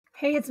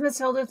Hey, it's Miss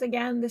Hildreth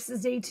again. This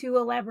is day 2,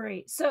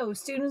 elaborate. So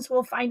students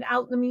will find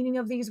out the meaning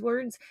of these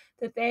words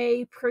that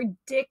they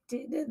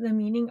predicted the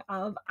meaning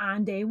of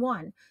on day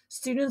 1.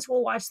 Students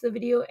will watch the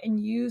video and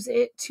use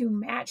it to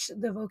match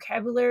the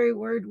vocabulary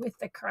word with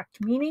the correct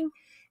meaning.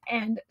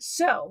 And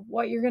so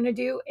what you're going to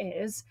do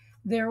is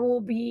there will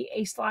be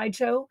a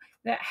slideshow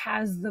that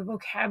has the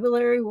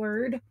vocabulary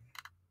word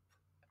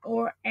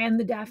and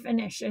the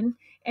definition,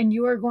 and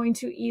you are going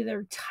to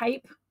either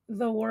type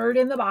the word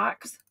in the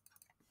box,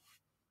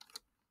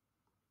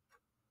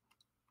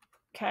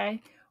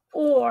 okay,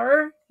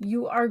 or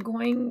you are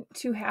going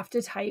to have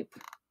to type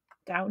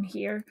down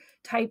here,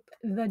 type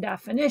the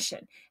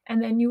definition,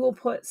 and then you will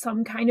put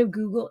some kind of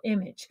Google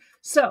image.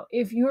 So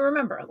if you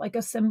remember, like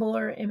a symbol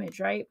or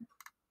image, right?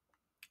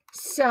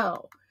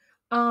 So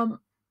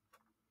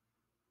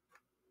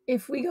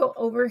if we go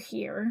over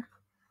here,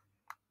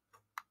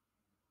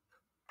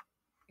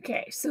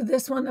 okay, so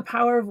this one, the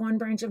power of one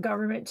branch of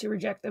government to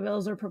reject the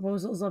bills or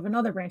proposals of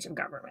another branch of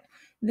government.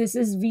 This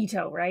is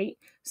veto, right?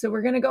 So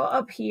we're going to go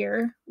up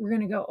here. We're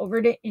going to go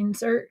over to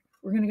insert.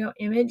 We're going to go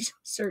image,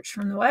 search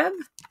from the web.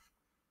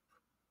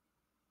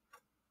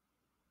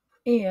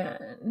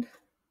 And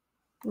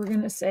we're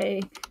going to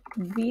say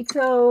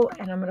veto,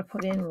 and I'm going to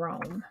put in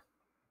Rome.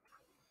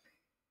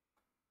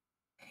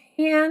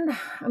 And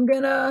I'm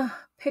going to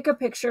pick a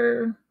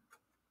picture.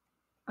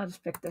 I'll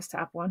just pick this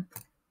top one.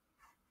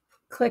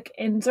 Click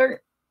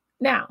insert.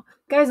 Now,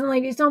 guys and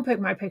ladies, don't pick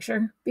my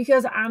picture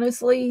because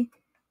honestly,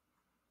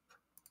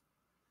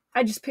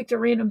 I just picked a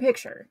random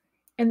picture.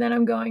 And then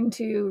I'm going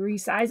to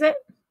resize it.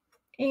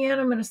 And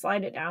I'm going to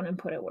slide it down and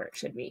put it where it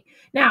should be.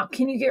 Now,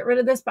 can you get rid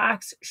of this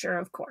box? Sure,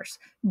 of course.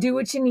 Do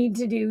what you need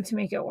to do to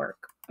make it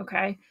work,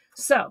 okay?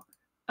 So,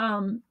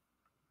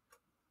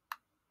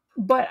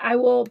 but I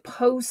will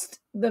post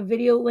the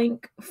video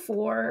link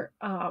for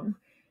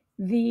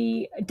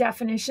the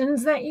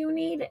definitions that you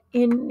need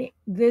in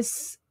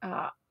this,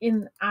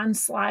 on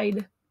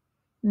slide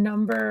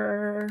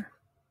number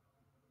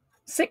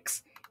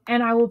 6.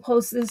 And I will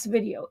post this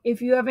video.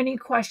 If you have any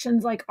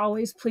questions, like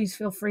always, please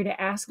feel free to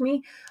ask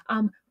me.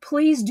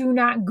 Please do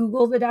not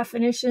Google the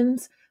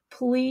definitions.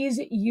 Please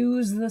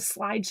use the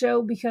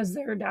slideshow because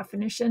there are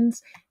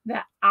definitions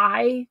that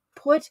I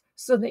put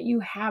so that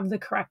you have the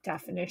correct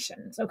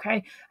definitions,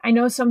 okay? I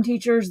know some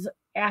teachers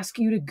ask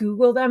you to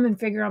Google them and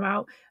figure them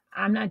out.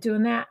 I'm not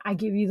doing that. I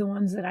give you the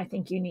ones that I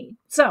think you need.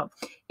 So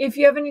if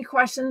you have any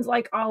questions,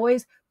 like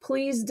always,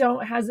 please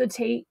don't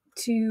hesitate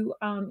to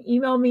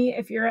email me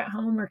if you're at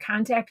home, or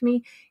contact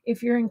me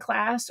if you're in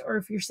class, or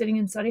if you're sitting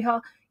in study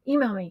hall.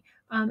 Email me,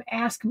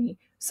 ask me.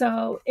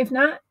 So if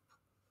not,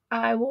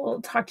 I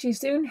will talk to you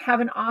soon.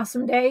 Have an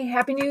awesome day.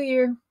 Happy New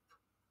Year.